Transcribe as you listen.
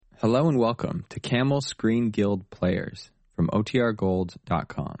Hello and welcome to Camel Screen Guild Players from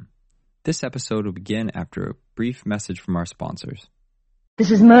OTRGold.com. This episode will begin after a brief message from our sponsors.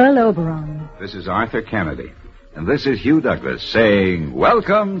 This is Merle Oberon. This is Arthur Kennedy. And this is Hugh Douglas saying,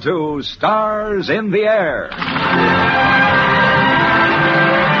 welcome to Stars in the Air.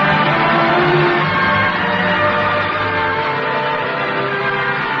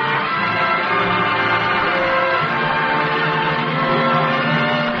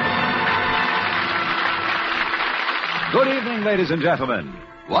 Good evening, ladies and gentlemen.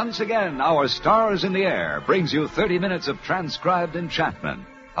 Once again, our Stars in the Air brings you 30 minutes of transcribed enchantment,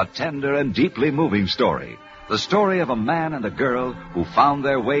 a tender and deeply moving story. The story of a man and a girl who found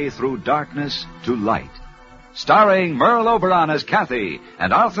their way through darkness to light. Starring Merle Oberon as Kathy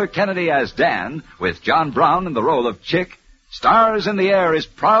and Arthur Kennedy as Dan, with John Brown in the role of Chick, Stars in the Air is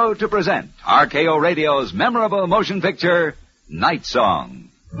proud to present RKO Radio's memorable motion picture, Night Song.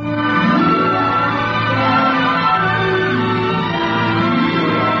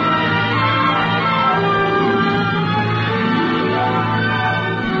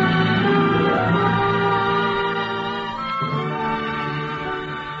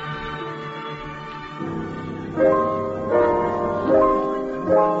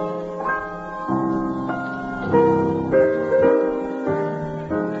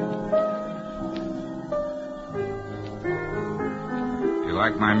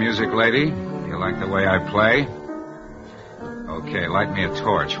 Music, lady? You like the way I play? Okay, light me a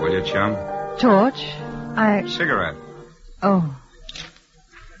torch, will you, chum? Torch? Cigarette. Oh.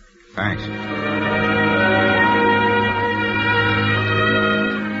 Thanks.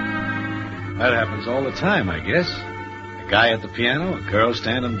 That happens all the time, I guess. A guy at the piano, a girl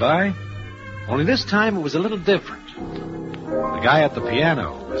standing by. Only this time it was a little different. The guy at the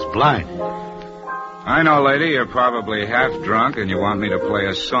piano was blind. I know, lady, you're probably half drunk and you want me to play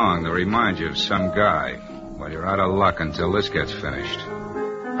a song that reminds you of some guy. Well, you're out of luck until this gets finished.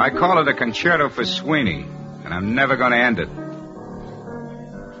 I call it a concerto for Sweeney, and I'm never going to end it.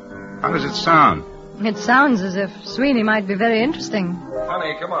 How does it sound? It sounds as if Sweeney might be very interesting.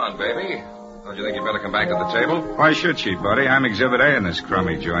 Honey, come on, baby. Don't you think you'd better come back to the table? Why should she, buddy? I'm Exhibit A in this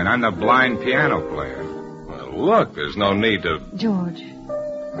crummy joint. I'm the blind piano player. Well, look, there's no need to... George.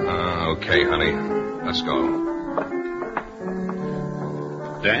 Okay, honey. Let's go.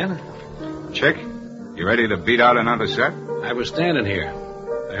 Dan? Chick, you ready to beat out another set? I was standing here.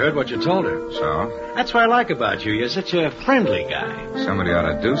 I heard what you told her. So? That's what I like about you. You're such a friendly guy. Somebody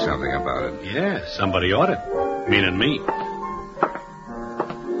ought to do something about it. Yeah, somebody ought to. Meaning me.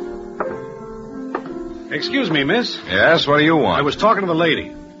 Excuse me, miss. Yes, what do you want? I was talking to the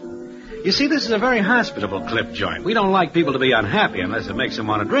lady. You see, this is a very hospitable clip joint. We don't like people to be unhappy unless it makes them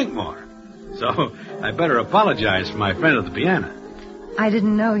want to drink more. So, I better apologize for my friend at the piano. I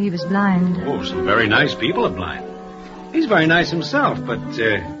didn't know he was blind. Oh, some very nice people are blind. He's very nice himself, but,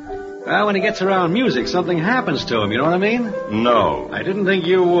 well, when he gets around music, something happens to him, you know what I mean? No. I didn't think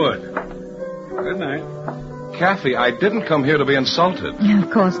you would. Good night. Kathy, I didn't come here to be insulted.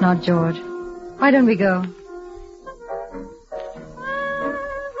 Of course not, George. Why don't we go?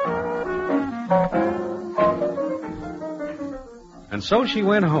 And so she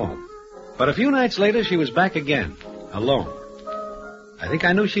went home. But a few nights later, she was back again, alone. I think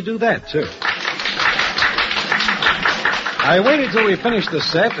I knew she'd do that, too. I waited till we finished the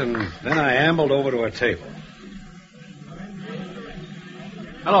set, and then I ambled over to her table.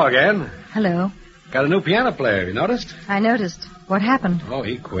 Hello again. Hello. Got a new piano player, you noticed? I noticed. What happened? Oh,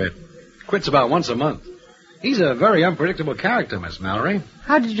 he quit. Quits about once a month. He's a very unpredictable character, Miss Mallory.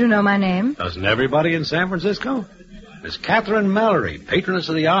 How did you know my name? Doesn't everybody in San Francisco? Miss Catherine Mallory, patroness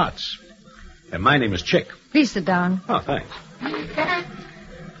of the arts. And my name is Chick. Please sit down. Oh, thanks.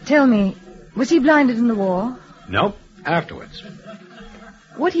 Tell me, was he blinded in the war? Nope, afterwards.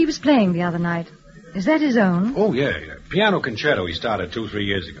 What he was playing the other night, is that his own? Oh, yeah. Piano concerto he started 2-3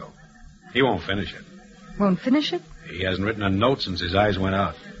 years ago. He won't finish it. Won't finish it? He hasn't written a note since his eyes went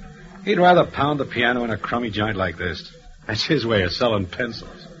out. He'd rather pound the piano in a crummy joint like this. That's his way of selling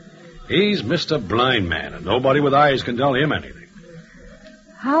pencils. He's Mr. Blind Man, and nobody with eyes can tell him anything.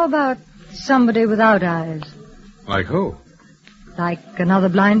 How about somebody without eyes? Like who? Like another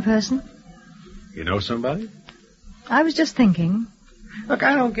blind person? You know somebody? I was just thinking. Look,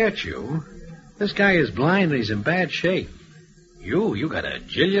 I don't get you. This guy is blind and he's in bad shape. You got $1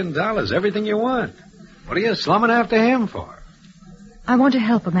 jillion, everything you want. What are you slumming after him for? I want to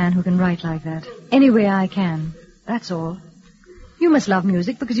help a man who can write like that. Any way I can. That's all. You must love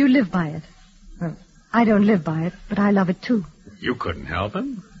music because you live by it. Well, I don't live by it, but I love it too. You couldn't help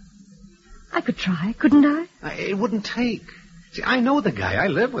him? I could try, couldn't I? It wouldn't take. See, I know the guy. I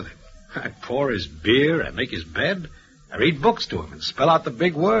live with him. I pour his beer, I make his bed, I read books to him and spell out the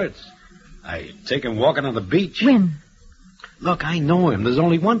big words. I take him walking on the beach. When? Look, I know him. There's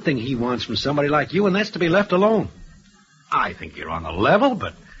only one thing he wants from somebody like you, and that's to be left alone. I think you're on the level,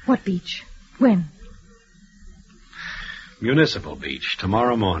 but... What beach? When? Municipal Beach,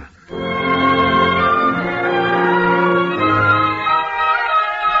 tomorrow morning.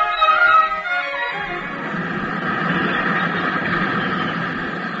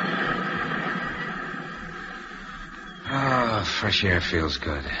 Fresh air feels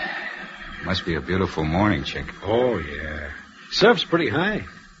good. Must be a beautiful morning, Chick. Oh, yeah. Surf's pretty high.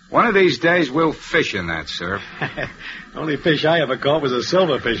 One of these days, we'll fish in that surf. Only fish I ever caught was a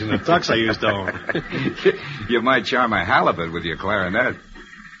silverfish in the tux I used to own. You might charm a halibut with your clarinet.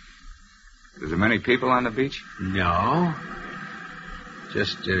 Is there many people on the beach? No.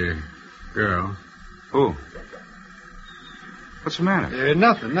 Just a girl. Who? What's the matter?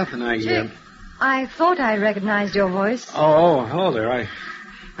 Nothing. Chick, I thought I recognized your voice. Oh, hello there.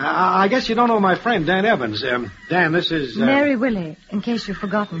 I guess you don't know my friend, Dan Evans. Dan, this is... Mary Willie, in case you've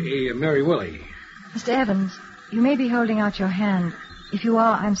forgotten. Mary Willie. Mr. Evans, you may be holding out your hand. If you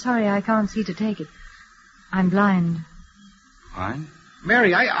are, I'm sorry I can't see to take it. I'm blind. Blind?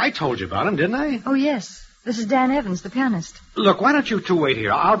 Mary, I told you about him, didn't I? Oh, yes. This is Dan Evans, the pianist. Look, why don't you two wait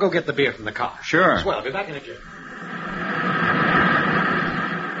here? I'll go get the beer from the car. Sure. Swell, I'll be back in a jiff.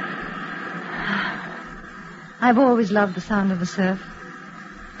 I've always loved the sound of the surf.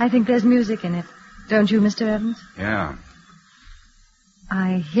 I think there's music in it. Don't you, Mr. Evans? Yeah.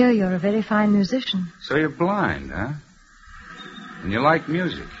 I hear you're a very fine musician. So you're blind, huh? And you like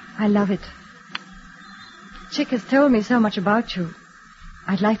music? I love it. Chick has told me so much about you.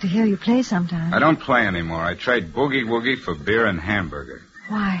 I'd like to hear you play sometime. I don't play anymore. I trade boogie-woogie for beer and hamburger.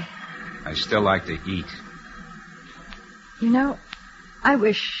 Why? I still like to eat. You know, I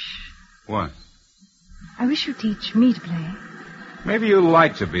wish... What? I wish you'd teach me to play. Maybe you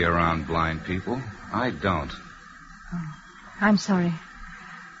like to be around blind people. I don't. Oh, I'm sorry.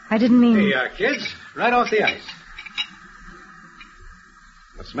 I didn't mean... Hey, kids, right off the ice.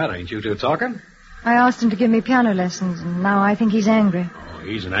 What's the matter? Ain't you two talking? I asked him to give me piano lessons, and now I think he's angry. Oh,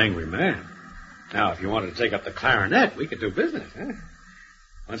 he's an angry man. Now, if you wanted to take up the clarinet, we could do business, huh?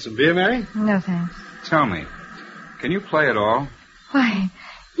 Want some beer, Mary? No, thanks. Tell me, can you play at all? Why,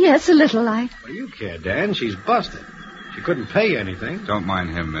 yes, a little light. What do you care, Dan? She's busted. She couldn't pay anything. Don't mind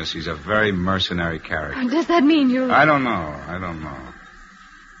him, miss. He's a very mercenary character. Does that mean you... I don't know.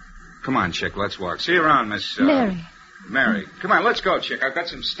 Come on, Chick, let's walk. See you around, Miss... Mary. Mary. Come on, let's go, Chick. I've got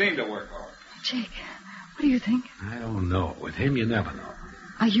some steam to work on. Chick, what do you think? I don't know. With him, you never know.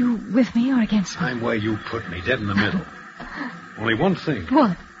 Are you with me or against me? I'm where you put me, dead in the middle. Only one thing.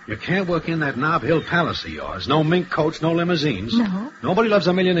 What? You can't work in that Nob Hill palace of yours. No mink coats, no limousines. No. Nobody loves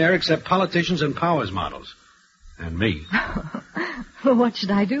a millionaire except politicians and powers models. And me. Well, what should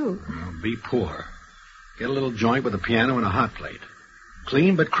I do? Well, be poor. Get a little joint with a piano and a hot plate.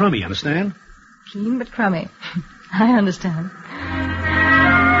 Clean but crummy, understand? Clean but crummy. I understand.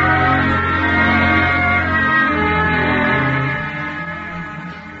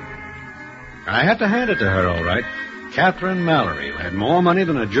 I had to hand it to her, all right. Catherine Mallory, who had more money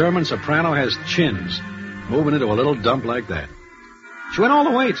than a German soprano has chins, moving into a little dump like that. She went all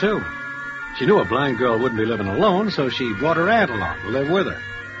the way, too. She knew a blind girl wouldn't be living alone, so she brought her aunt along to live with her.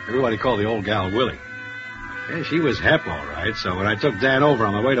 Everybody called the old gal Willie. Yeah, she was hep, all right, so when I took Dan over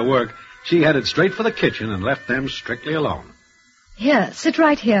on the way to work, she headed straight for the kitchen and left them strictly alone. Here, sit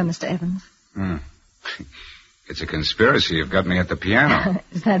right here, Mr. Evans. It's a conspiracy. You've got me at the piano.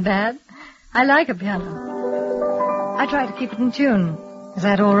 Is that bad? I like a piano. I try to keep it in tune. Is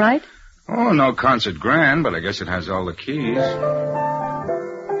that all right? Oh, no concert grand, but I guess it has all the keys.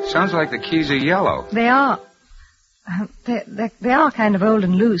 Sounds like the keys are yellow. They are. They are kind of old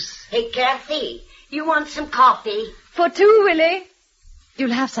and loose. Hey, Kathy, you want some coffee? For two, Willie.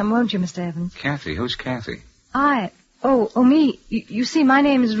 You'll have some, won't you, Mr. Evans? Kathy? Who's Kathy? Oh, me. You see, my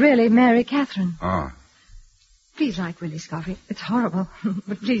name is really Mary Catherine. Oh. Please like Willie's coffee. It's horrible,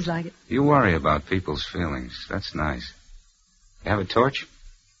 but please like it. You worry about people's feelings. That's nice. You have a torch?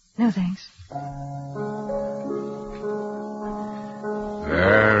 No, thanks.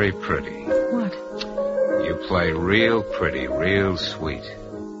 Very pretty. What? You play real pretty, real sweet.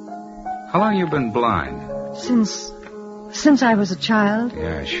 How long you been blind? Since I was a child.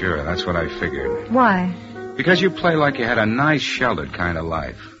 Yeah, sure. That's what I figured. Why? Because you play like you had a nice, sheltered kind of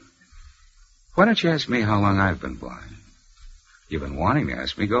life. Why don't you ask me how long I've been blind? You've been wanting to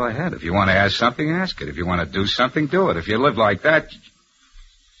ask me. Go ahead. If you want to ask something, ask it. If you want to do something, do it. If you live like that...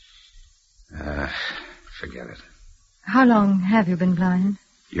 forget it. How long have you been blind?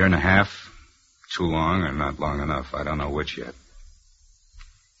 Year and a half. Too long or not long enough. I don't know which yet.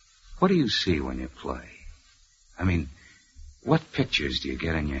 What do you see when you play? I mean, what pictures do you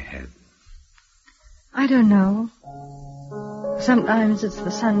get in your head? I don't know. Sometimes it's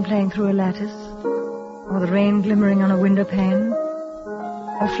the sun playing through a lattice, or the rain glimmering on a window pane,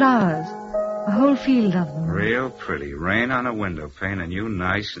 or flowers, a whole field of them. Real pretty. Rain on a window pane and you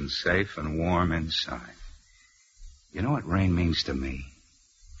nice and safe and warm inside. You know what rain means to me?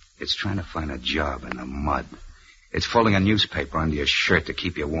 It's trying to find a job in the mud. It's folding a newspaper under your shirt to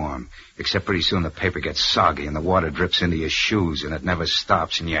keep you warm. Except pretty soon the paper gets soggy and the water drips into your shoes and it never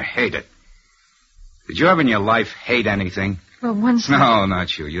stops and you hate it. Did you ever in your life hate anything? Well, once... No,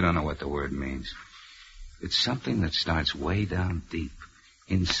 not you. You don't know what the word means. It's something that starts way down deep,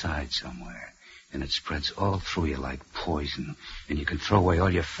 inside somewhere, and it spreads all through you like poison, and you can throw away all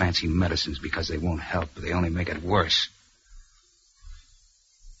your fancy medicines because they won't help, but they only make it worse.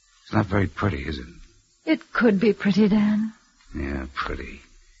 It's not very pretty, is it? It could be pretty, Dan. Yeah, pretty.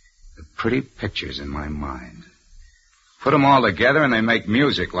 The pretty pictures in my mind. Put them all together and they make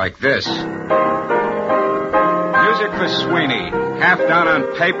music like this. Music for Sweeney. Half done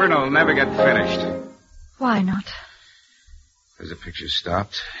on paper and it'll never get finished. Why not? Because the picture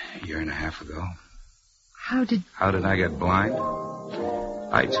stopped a year and a half ago. How did I get blind?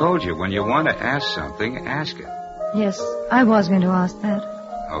 I told you, when you want to ask something, ask it. Yes, I was going to ask that.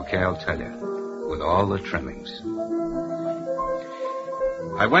 Okay, I'll tell you. With all the trimmings.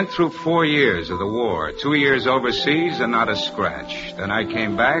 I went through 4 years of the war, 2 years overseas and not a scratch. Then I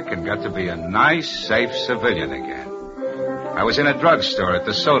came back and got to be a nice, safe civilian again. I was in a drugstore at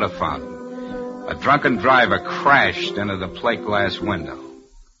the soda fountain. A drunken driver crashed into the plate glass window.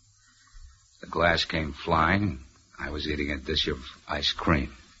 The glass came flying. I was eating a dish of ice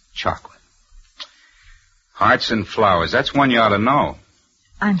cream, chocolate. Hearts and flowers, that's one you ought to know.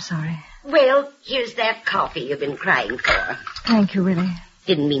 I'm sorry. Well, here's that coffee you've been crying for. Thank you, Willie.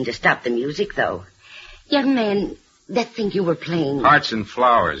 Didn't mean to stop the music, though. Young man, that thing you were playing... Hearts and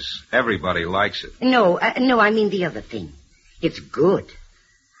flowers. Everybody likes it. No, I mean the other thing. It's good.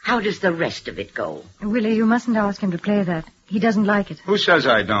 How does the rest of it go? Willie, you mustn't ask him to play that. He doesn't like it. Who says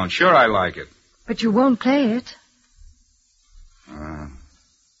I don't? Sure I like it. But you won't play it.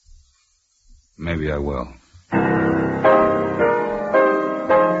 Maybe I will.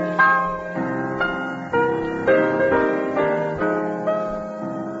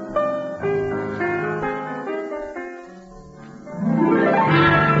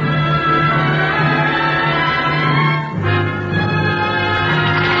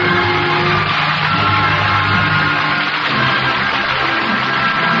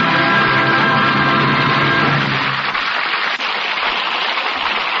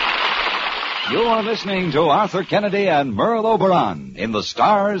 Listening to Arthur Kennedy and Merle Oberon in the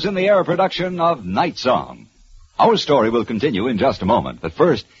Stars in the Air production of Night Song. Our story will continue in just a moment, but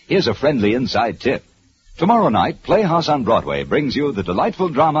first, here's a friendly inside tip. Tomorrow night, Playhouse on Broadway brings you the delightful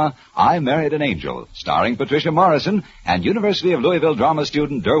drama I Married an Angel, starring Patricia Morrison and University of Louisville drama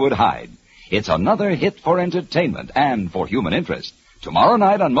student Durwood Hyde. It's another hit for entertainment and for human interest. Tomorrow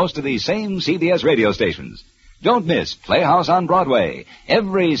night on most of these same CBS radio stations. Don't miss Playhouse on Broadway,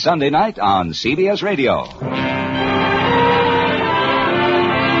 every Sunday night on CBS Radio.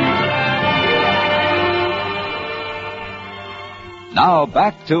 Now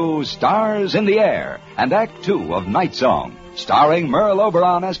back to Stars in the Air and Act 2 of Night Song, starring Merle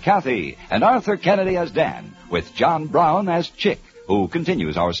Oberon as Kathy and Arthur Kennedy as Dan, with John Brown as Chick, who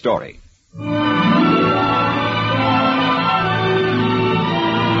continues our story.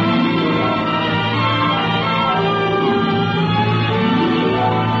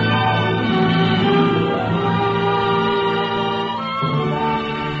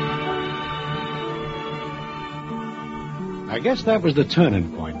 I guess that was the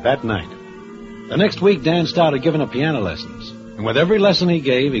turning point that night. The next week, Dan started giving up piano lessons. And with every lesson he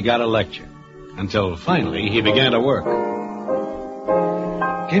gave, he got a lecture. Until finally, he began to work.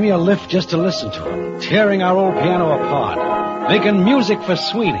 Gave me a lift just to listen to him, tearing our old piano apart, making music for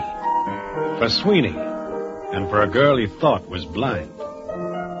Sweeney. For Sweeney. And for a girl he thought was blind.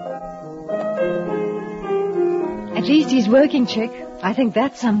 At least he's working, Chick. I think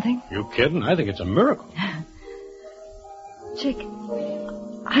that's something. You kidding? I think it's a miracle. Chick,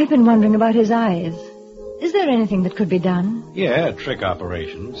 I've been wondering about his eyes. Is there anything that could be done? Yeah, a trick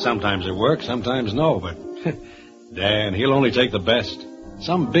operation. Sometimes it works, sometimes no, but... Dan, he'll only take the best.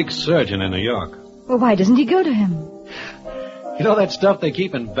 Some big surgeon in New York. Well, why doesn't he go to him? You know that stuff they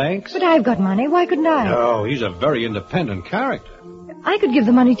keep in banks? But I've got money. Why couldn't I? No, he's a very independent character. I could give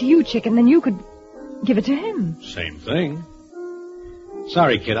the money to you, Chick, and then you could... Give it to him. Same thing.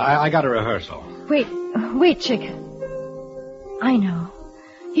 Sorry, kid. I got a rehearsal. Wait, Chick. I know.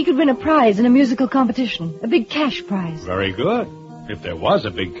 He could win a prize in a musical competition. A big cash prize. Very good. If there was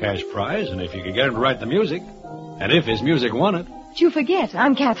a big cash prize, and if you could get him to write the music, and if his music won it. But you forget,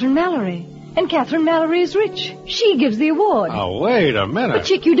 I'm Catherine Mallory. And Catherine Mallory is rich. She gives the award. Oh, wait a minute. But,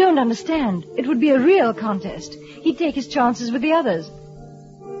 Chick, you don't understand. It would be a real contest. He'd take his chances with the others.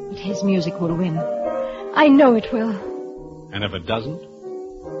 But his music will win. I know it will. And if it doesn't?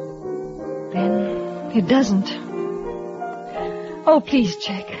 Then it doesn't. Oh, please,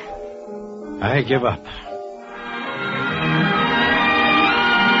 Chick. I give up.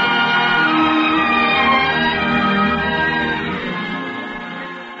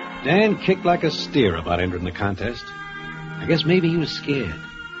 Dan kicked like a steer about entering the contest. I guess maybe he was scared,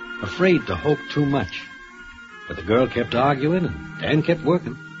 afraid to hope too much. But the girl kept arguing, and Dan kept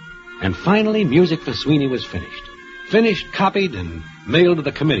working. And finally, Music for Sweeney was finished. Finished, copied, and mailed to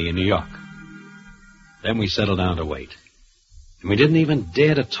the committee in New York. Then we settled down to wait. And we didn't even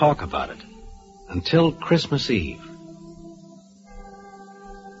dare to talk about it until Christmas Eve.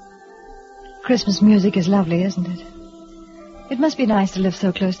 Christmas music is lovely, isn't it? It must be nice to live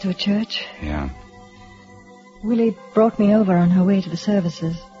so close to a church. Yeah. Willie brought me over on her way to the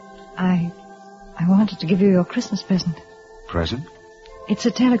services. I wanted to give you your Christmas present. Present? It's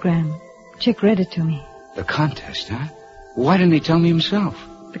a telegram. Chick read it to me. The contest, huh? Why didn't he tell me himself?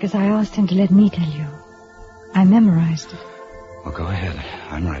 Because I asked him to let me tell you. I memorized it. Well, go ahead.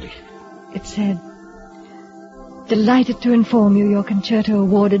 I'm ready. It said, "Delighted to inform you your concerto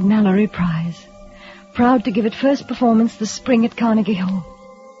awarded Mallory Prize. Proud to give it first performance this spring at Carnegie Hall.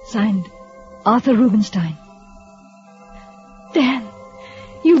 Signed, Arthur Rubinstein." Dan,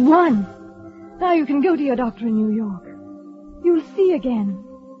 you won. Now you can go to your doctor in New York. You'll see again.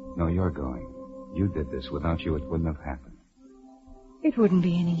 No, you're going. You did this. Without you, it wouldn't have happened. It wouldn't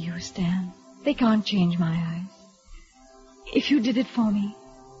be any use, Dan. They can't change my eyes. If you did it for me,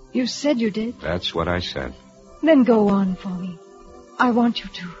 you said you did. That's what I said. Then go on for me. I want you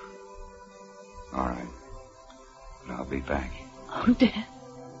to. All right. But I'll be back. Oh, Dan.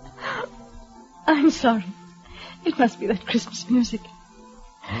 I'm sorry. It must be that Christmas music.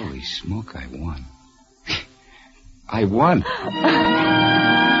 Holy smoke, I won. I won.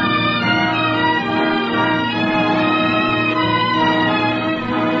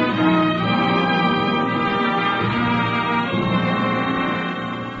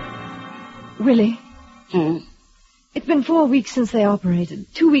 Willie. It's been 4 weeks since they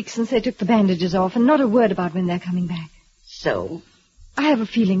operated. 2 weeks since they took the bandages off, and not a word about when they're coming back. So? I have a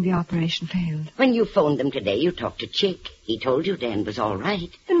feeling the operation failed. When you phoned them today, you talked to Chick. He told you Dan was all right.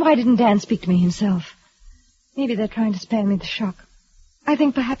 Then why didn't Dan speak to me himself? Maybe they're trying to spare me the shock. I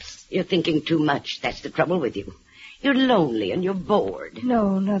think perhaps... You're thinking too much. That's the trouble with you. You're lonely and you're bored.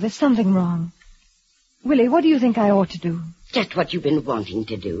 No, there's something wrong. Willie, what do you think I ought to do? Just what you've been wanting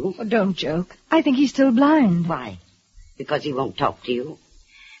to do. Oh, don't joke. I think he's still blind. Why? Because he won't talk to you?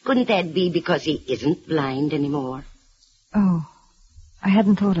 Couldn't that be because he isn't blind anymore? Oh, I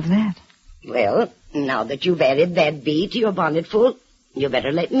hadn't thought of that. Well, now that you've added that bee to your bonnetful, you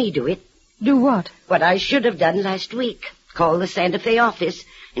better let me do it. Do what? What I should have done last week. Call the Santa Fe office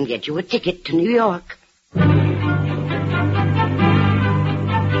and get you a ticket to New York.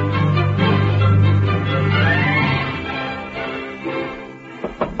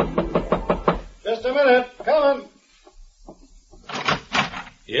 Just a minute. Coming.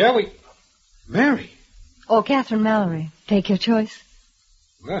 Yeah, Mary. Or Catherine Mallory. Take your choice.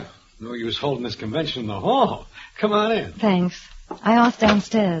 Well, no use holding this convention in the hall. Come on in. Thanks. I asked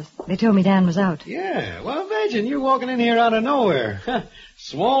downstairs. They told me Dan was out. Yeah, well, imagine you walking in here out of nowhere.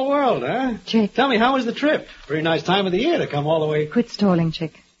 Small world, huh? Chick. Tell me, how was the trip? Pretty nice time of the year to come all the way. Quit stalling,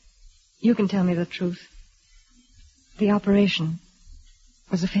 Chick. You can tell me the truth. The operation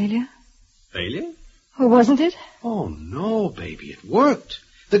was a failure? Failure? Or wasn't it? Oh, no, baby. It worked.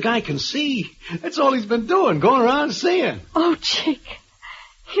 The guy can see. That's all he's been doing, going around seeing. Oh, Chick.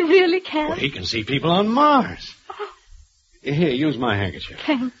 He really can? Well, he can see people on Mars. Oh. Here, use my handkerchief.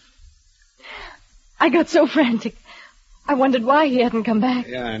 Thanks. I got so frantic. I wondered why he hadn't come back.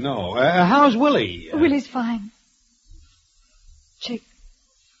 Yeah, I know. How's Willie? Willie's fine. Chick,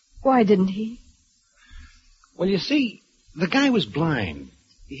 why didn't he? Well, you see, the guy was blind.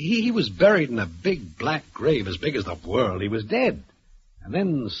 He was buried in a big black grave as big as the world. He was dead. And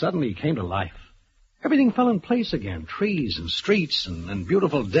then suddenly he came to life. Everything fell in place again. Trees and streets and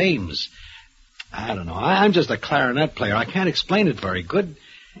beautiful dames. I don't know. I'm just a clarinet player. I can't explain it very good.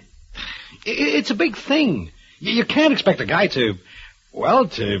 It's a big thing. You can't expect a guy to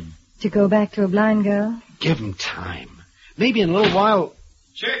To go back to a blind girl? Give him time. Maybe in a little while...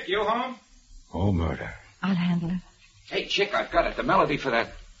 Chick, you home? Oh, murder. I'll handle it. Hey, Chick, I've got it. The melody for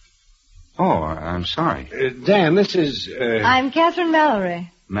that. Oh, I'm sorry. Dan, this is... I'm Catherine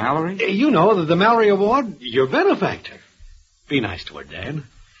Mallory. Mallory? You know, the Mallory Award, your benefactor. Be nice to her, Dan.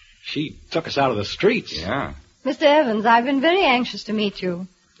 She took us out of the streets. Yeah. Mr. Evans, I've been very anxious to meet you.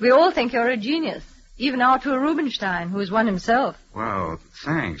 We all think you're a genius. Even Arthur Rubinstein, who is one himself. Well,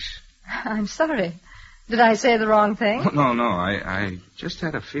 thanks. I'm sorry. Did I say the wrong thing? No. I just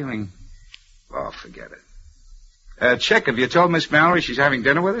had a feeling... Oh, forget it. Chick, have you told Miss Mallory she's having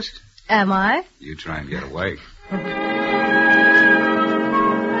dinner with us? Am I? You try and get away.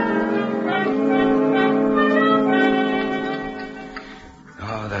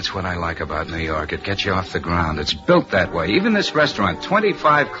 Oh, that's what I like about New York. It gets you off the ground. It's built that way. Even this restaurant,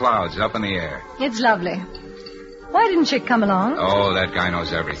 25 clouds up in the air. It's lovely. Why didn't Chick come along? Oh, that guy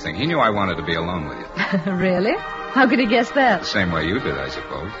knows everything. He knew I wanted to be alone with you. Really? How could he guess that? The same way you did, I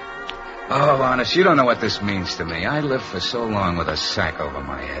suppose. Oh, honest, you don't know what this means to me. I lived for so long with a sack over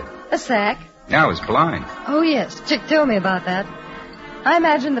my head. A sack? Now I was blind. Oh, yes. Chick told me about that. I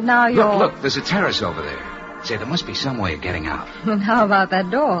imagine that now you're... Look, there's a terrace over there. Say, there must be some way of getting out. And how about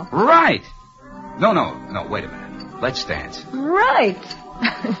that door? Right! No, wait a minute. Let's dance. Right!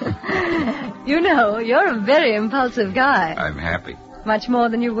 You know, you're a very impulsive guy. I'm happy. Much more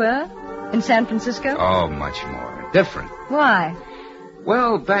than you were? In San Francisco? Oh, much more. Different. Why?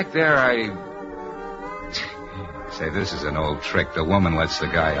 Well, back there Say, this is an old trick. The woman lets the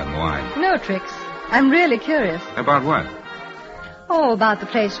guy unwind. No tricks. I'm really curious. About what? Oh, about the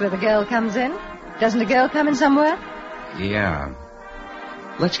place where the girl comes in. Doesn't a girl come in somewhere? Yeah.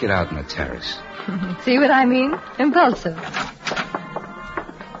 Let's get out on the terrace. See what I mean? Impulsive.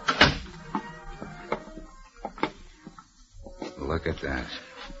 Look at that.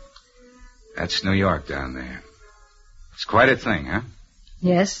 That's New York down there. It's quite a thing, huh?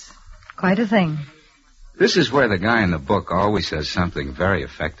 Yes, quite a thing. This is where the guy in the book always says something very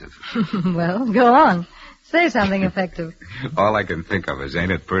effective. Well, go on. Say something effective. All I can think of is,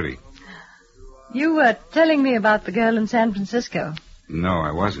 ain't it pretty? You were telling me about the girl in San Francisco. No,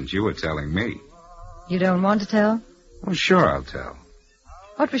 I wasn't. You were telling me. You don't want to tell? Oh, sure, I'll tell.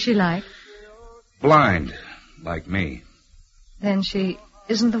 What was she like? Blind, like me. Then she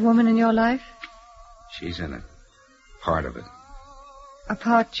isn't the woman in your life? She's in it. Part of it. A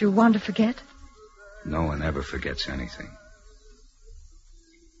part you want to forget? No one ever forgets anything.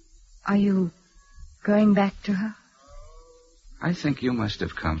 Are you going back to her? I think you must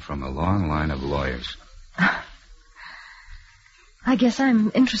have come from a long line of lawyers. I guess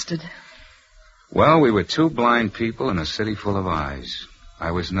I'm interested. Well, we were two blind people in a city full of eyes.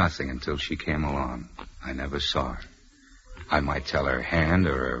 I was nothing until she came along. I never saw her. I might tell her hand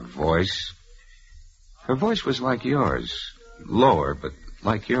or her voice. Her voice was like yours. Lower, but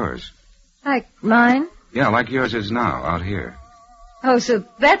like yours. Like mine? Yeah, like yours is now, out here. Oh, so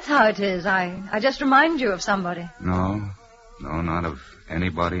that's how it is. I just remind you of somebody. No, not of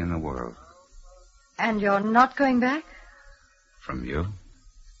anybody in the world. And you're not going back? From you?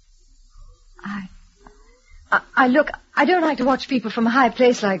 I don't like to watch people from a high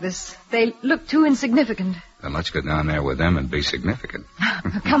place like this. They look too insignificant. Then let's go down there with them and be significant.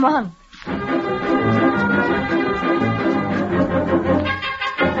 Come on.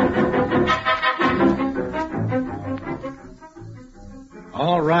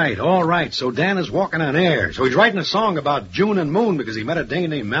 All right. So Dan is walking on air. So he's writing a song about June and Moon because he met a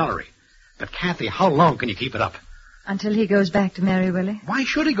dame named Mallory. But, Kathy, how long can you keep it up? Until he goes back to Mary Willie. Why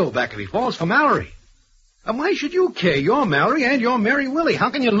should he go back if he falls for Mallory? And why should you care? You're Mallory and you're Mary Willie.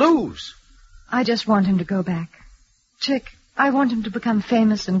 How can you lose? I just want him to go back. Chick, I want him to become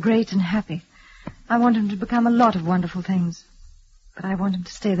famous and great and happy. I want him to become a lot of wonderful things. But I want him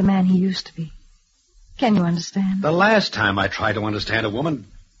to stay the man he used to be. Can you understand? The last time I tried to understand a woman...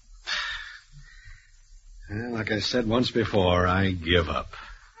 Well, like I said once before, I give up.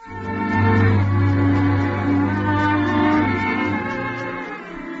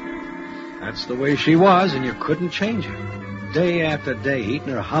 That's the way she was, and you couldn't change her. Day after day, eating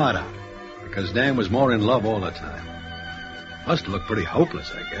her heart out. Because Dan was more in love all the time. Must have looked pretty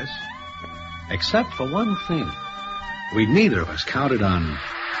hopeless, I guess. Except for one thing. We neither of us counted on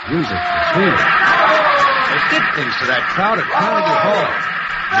music between them. They did things to that crowd at Carnegie Hall.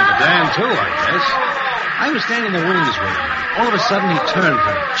 And to Dan, too, I guess. I was standing in the wings with him. All of a sudden, he turned to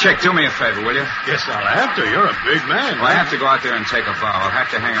me. Chick, do me a favor, will you? Yes, I'll have to. You're a big man. Well, I have to go out there and take a bow. I'll have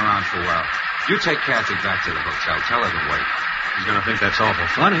to hang around for a while. You take Kathy back to the hotel. Tell her to wait. She's going to think that's awful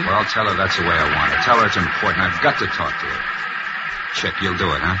funny. Well, I'll tell her that's the way I want it. Tell her it's important. I've got to talk to her. Chick, you'll do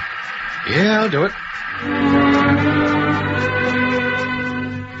it, huh? Yeah, I'll do it.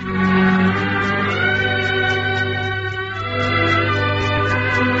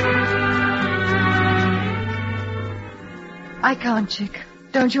 I can't, Chick.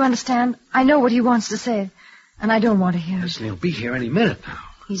 Don't you understand? I know what he wants to say, and I don't want to hear it. Listen, he'll be here any minute now.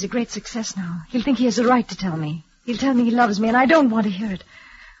 He's a great success now. He'll think he has the right to tell me. He'll tell me he loves me, and I don't want to hear it.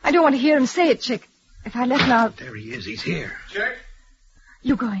 I don't want to hear him say it, Chick. If I left now... There he is. He's here. Chick?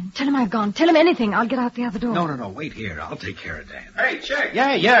 You go in. Tell him I've gone. Tell him anything. I'll get out the other door. No. Wait here. I'll take care of Dan. Hey, Chick.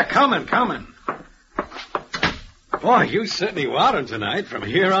 Yeah. Coming. Boy, you certainly wildin' tonight from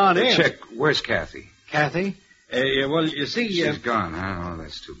here on in. Chick, where's Kathy? Kathy? Well, you see... She's gone, huh? Oh,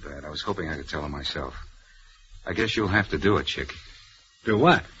 that's too bad. I was hoping I could tell her myself. I guess you'll have to do it, Chick. Do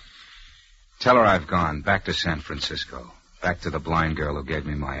what? Tell her I've gone back to San Francisco. Back to the blind girl who gave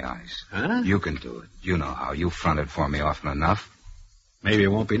me my eyes. Huh? You can do it. You know how. You fronted for me often enough. Maybe it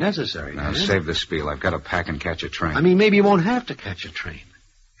won't be necessary. Now, save the spiel. I've got to pack and catch a train. I mean, maybe you won't have to catch a train.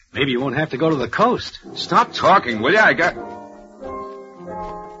 Maybe you won't have to go to the coast. Stop talking, will you?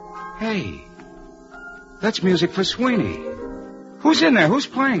 Hey, that's music for Sweeney. Who's in there? Who's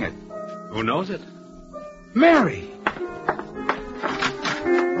playing it? Who knows it? Mary!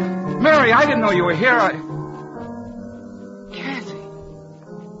 Mary, I didn't know you were here. Kathy.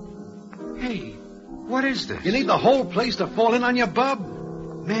 Hey, what is this? You need the whole place to fall in on you,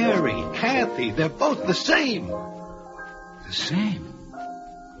 bub? Mary, Kathy, they're both the same. The same?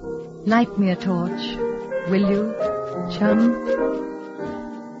 Light me a torch, will you, chum?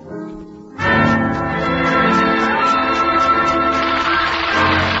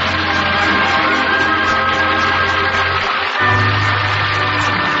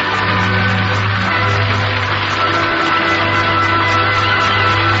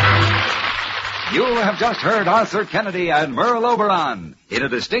 You have just heard Arthur Kennedy and Merle Oberon in a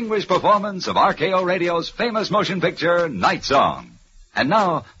distinguished performance of RKO Radio's famous motion picture, Night Song. And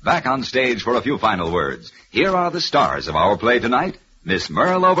now, back on stage for a few final words. Here are the stars of our play tonight, Miss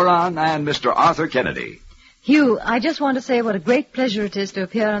Merle Oberon and Mr. Arthur Kennedy. Hugh, I just want to say what a great pleasure it is to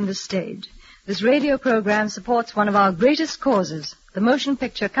appear on this stage. This radio program supports one of our greatest causes, the motion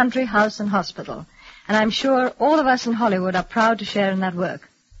picture Country House and Hospital. And I'm sure all of us in Hollywood are proud to share in that work.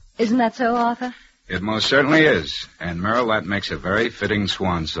 Isn't that so, Arthur? It most certainly is. And, Merle, that makes a very fitting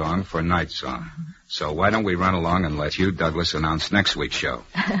swan song for Night Song. So why don't we run along and let Hugh Douglas announce next week's show?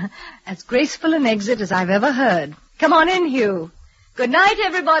 As graceful an exit as I've ever heard. Come on in, Hugh. Good night,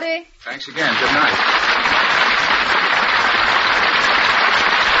 everybody. Thanks again. Good night.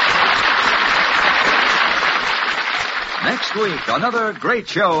 Next week, another great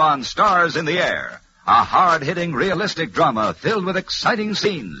show on Stars in the Air. A hard-hitting, realistic drama filled with exciting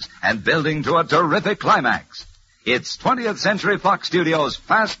scenes and building to a terrific climax. It's 20th Century Fox Studios'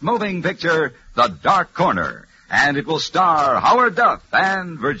 fast-moving picture, The Dark Corner, and it will star Howard Duff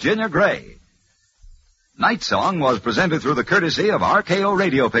and Virginia Gray. Night Song was presented through the courtesy of RKO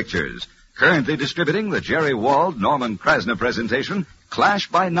Radio Pictures, currently distributing the Jerry Wald, Norman Krasna presentation, Clash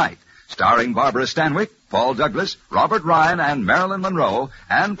by Night, starring Barbara Stanwyck, Paul Douglas, Robert Ryan, and Marilyn Monroe,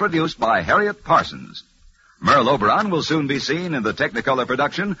 and produced by Harriet Parsons. Merle Oberon will soon be seen in the Technicolor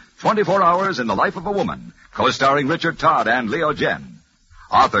production, 24 Hours in the Life of a Woman, co-starring Richard Todd and Leo Jen.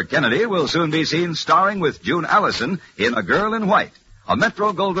 Arthur Kennedy will soon be seen starring with June Allison in A Girl in White, a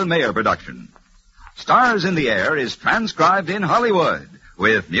Metro-Goldwyn-Mayer production. Stars in the Air is transcribed in Hollywood,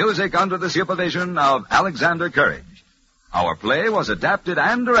 with music under the supervision of Alexander Courage. Our play was adapted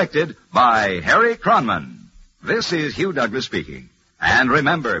and directed by Harry Cronman. This is Hugh Douglas speaking. And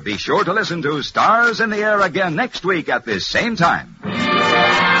remember, be sure to listen to Stars in the Air again next week at this same time.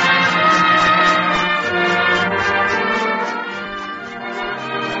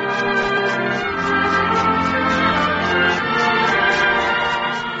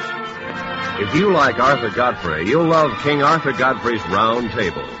 If you like Arthur Godfrey, you'll love King Arthur Godfrey's Round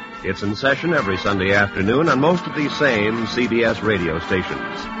Table. It's in session every Sunday afternoon on most of these same CBS radio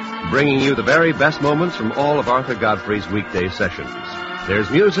stations, bringing you the very best moments from all of Arthur Godfrey's weekday sessions.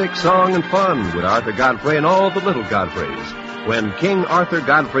 There's music, song, and fun with Arthur Godfrey and all the little Godfreys when King Arthur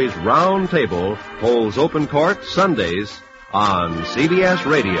Godfrey's Round Table holds open court Sundays on CBS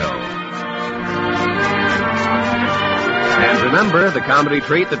Radio. And remember, the comedy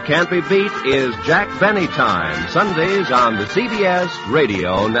treat that can't be beat is Jack Benny Time, Sundays on the CBS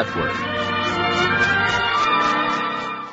Radio Network.